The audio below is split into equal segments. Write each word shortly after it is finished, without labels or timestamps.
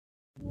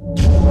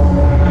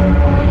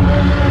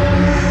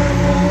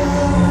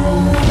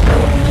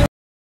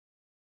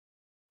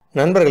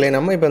நண்பர்களே,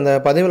 நம்ம இப்போ இந்த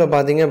பதிவில்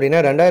பார்த்தீங்க அப்படின்னா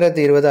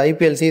 2020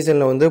 ஐபிஎல்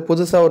சீசனில் வந்து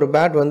புதுசாக ஒரு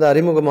பேட் வந்து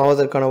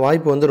அறிமுகமாவதற்கான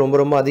வாய்ப்பு வந்து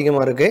ரொம்ப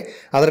அதிகமாக இருக்குது.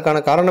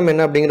 அதற்கான காரணம்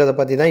என்ன அப்படிங்கிறத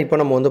பற்றி தான் இப்போ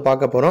நம்ம வந்து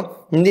பார்க்க போகிறோம்.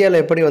 இந்தியாவில்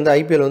எப்படி வந்து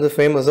ஐபிஎல் வந்து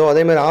ஃபேமஸோ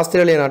அதேமாதிரி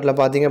ஆஸ்திரேலியா நாட்டில்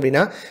பார்த்தீங்க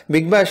அப்படின்னா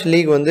பிக் பேஷ்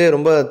லீக் வந்து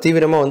ரொம்ப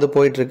தீவிரமாக வந்து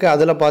போயிட்டுருக்கு.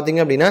 அதில்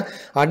பார்த்தீங்க அப்படின்னா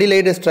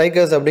அடிலைடு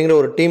ஸ்ட்ரைக்கர்ஸ் அப்படிங்கிற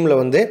ஒரு டீமில்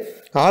வந்து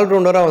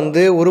ஆல்ரவுண்டராக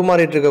வந்து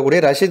உருமாறிட்டு இருக்கக்கூடிய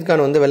ரஷீத்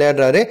கான் வந்து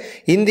விளையாடுறாரு.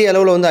 இந்திய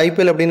அளவில் வந்து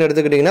ஐபிஎல் அப்படின்னு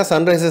எடுத்துக்கிட்டிங்கன்னா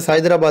சன்ரைசர்ஸ்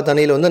ஹைதராபாத்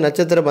அணியில் வந்து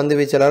நட்சத்திர பந்து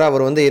வீச்சாளராக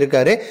அவர் வந்து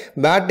இருக்கார்.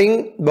 பேட்டிங்,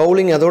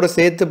 பவுலிங் அதோடு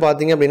சேர்த்து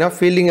பார்த்தீங்க அப்படின்னா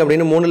ஃபீல்டிங்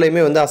அப்படின்னு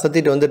மூணுலையுமே வந்து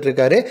அசத்திட்டு வந்துட்டு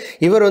இருக்காரு.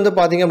 இவர் வந்து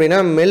பார்த்தீங்க அப்படின்னா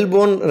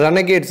மெல்போர்ன்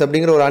ரெனகேட்ஸ்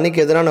அப்படிங்கிற ஒரு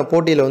அணிக்கு எதிரான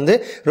போட்டியில் வந்து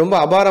ரொம்ப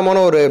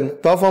அபாரமான ஒரு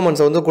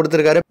பெர்ஃபார்மன்ஸை வந்து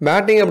கொடுத்துருக்காரு.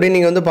 பேட்டிங் அப்படின்னு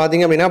நீங்கள் வந்து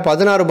பார்த்தீங்க அப்படின்னா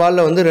 16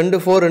 பாலில் வந்து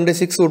 2 4 2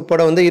 6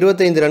 உட்பட வந்து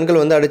 25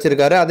 ரன்கள் வந்து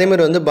அடிச்சிருக்காரு.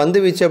 அதேமாதிரி வந்து பந்து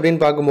வீச்சு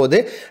அப்படின்னு பார்க்கும்போது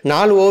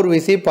 4 ஓவர்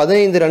வீசி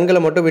 15 ரன்களை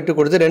மட்டும் விட்டு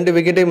கொடுத்து 2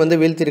 விக்கெட்டையும் வந்து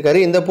வீழ்த்திருக்காரு.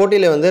 இந்த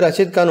போட்டியில் வந்து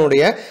ரஷீத்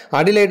கானுடைய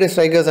அடிலைடு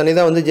ஸ்ட்ரைக்கர்ஸ் அணி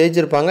தான் வந்து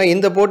ஜெயிச்சிருப்பாங்க.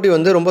 இந்த போட்டி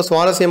வந்து ரொம்ப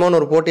சுவாரஸ்யமான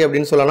ஒரு போட்டி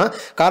அப்படின்னு சொல்லலாம்.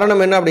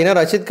 காரணம் என்ன அப்படின்னா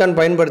ரஷீத் கான்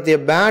பயன்படுத்திய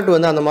பேட்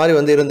வந்து அந்த மாதிரி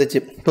வந்து இருந்துச்சு.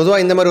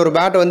 பொதுவாக இந்த மாதிரி ஒரு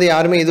பேட் வந்து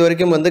யாருமே இது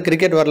வரைக்கும் வந்து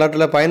கிரிக்கெட்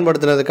வரலாற்றில்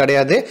பயன்படுத்தினது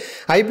கிடையாது.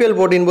 ஐபிஎல்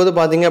போட்டியின் போது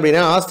பார்த்தீங்க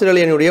அப்படின்னா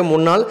ஆஸ்திரேலியனுடைய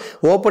முன்னாள்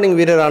ஓப்பனிங்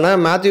வீரரான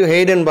மேத்யூ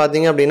ஹெய்டன்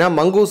பார்த்தீங்க அப்படின்னா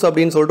மங்கூஸ்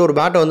அப்படின்னு சொல்லிட்டு ஒரு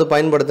பேட்டை வந்து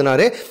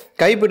பயன்படுத்தினார்.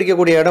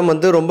 கைப்பிடிக்கக்கூடிய இடம்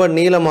வந்து ரொம்ப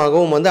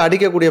நீளமாகவும் வந்து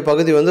அடிக்கக்கூடிய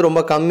பகுதி வந்து ரொம்ப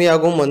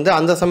கம்மியாகவும் வந்து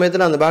அந்த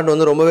சமயத்தில் அந்த பேட்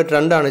வந்து ரொம்பவே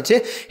ட்ரெண்ட் ஆனிச்சு.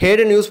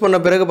 ஹேடன் யூஸ் பண்ண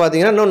பிறகு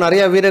பார்த்தீங்கன்னா இன்னும்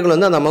நிறைய வீரர்கள்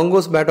வந்து அந்த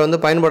மங்கூஸ் பேட்டை வந்து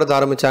பயன்படுத்த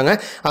ஆரம்பிச்சாங்க.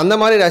 அந்த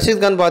மாதிரி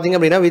ரஷீத் கான் பார்த்தீங்க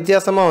அப்படின்னா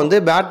வித்தியாசமாக வந்து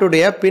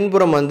பேட்டுடைய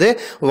பின்புறம் வந்து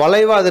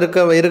வளைவாக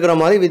இருக்கிற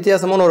மாதிரி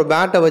வித்தியாசமான ஒரு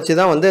பேட்டை வச்சு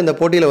தான் வந்து இந்த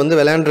போட்டியில் வந்து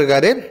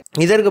விளையாண்டுருக்காரு.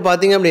 இதற்கு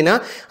பார்த்தீங்க அப்படின்னா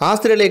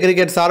ஆஸ்திரேலிய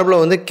கிரிக்கெட் சார்பில்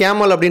வந்து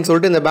கேமல் அப்படின்னு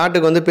சொல்லிட்டு இந்த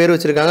பேட்டுக்கு வந்து பேர்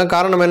வச்சிருக்காங்க.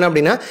 காரணம் என்ன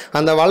அப்படின்னா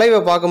அந்த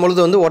வளைவை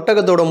பார்க்கும்பொழுது வந்து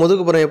ஒட்டகத்தோட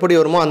முதுகுப்புறம் எப்படி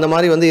வருமோ அந்த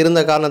மாதிரி வந்து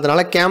இருந்த காரணத்தினால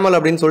கேமல்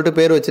அப்படின்னு சொல்லிட்டு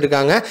பேர்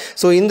வச்சிருக்காங்க.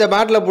 ஸோ இந்த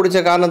பேட்டில் பிடிச்ச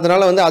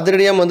காரணத்தினால வந்து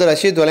அதிரடியாக வந்து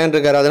ரஷீத்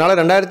விளையாண்டுருக்காரு. அதனால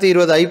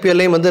 2020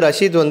 ஐபிஎல்லையும் வந்து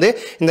ரஷீத் வந்து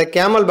இந்த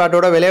கேமல்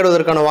பேட்டோட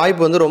விளையாடுவதற்கான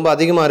வாய்ப்பு வந்து ரொம்ப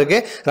அதிகமாக இருக்கு.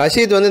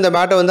 ரஷீத் வந்து இந்த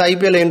பேட்டை வந்து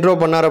ஐபிஎல் இன்ட்ரோ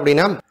பண்ணார்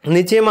அப்படின்னா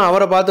நிச்சயமா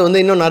அவரை பார்த்து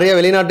வந்து இன்னும் நிறைய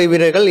வெளிநாட்டு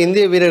வீரர்கள்,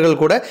 இந்திய வீரர்கள்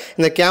கூட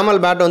இந்த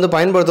கேமல் பேட்டை வந்து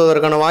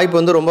பயன்படுத்துவதற்கான வாய்ப்பு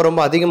வந்து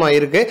ரொம்ப அதிகமாக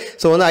இருக்கு.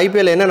 ஸோ வந்து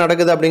ஐபிஎல் என்ன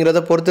நடக்குது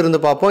அப்படிங்கிறத பொறுத்து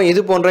இருந்து பார்ப்போம்.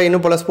 இது போன்ற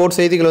இன்னும் பல ஸ்போர்ட்ஸ்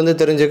செய்திகள் வந்து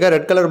தெரிஞ்சுக்க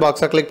ரெட் கலர்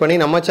பாக்ஸை கிளிக் பண்ணி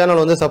நம்ம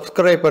சேனல் வந்து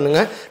சப்ஸ்கிரைப்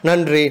பண்ணுங்க.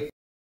 நன்றி.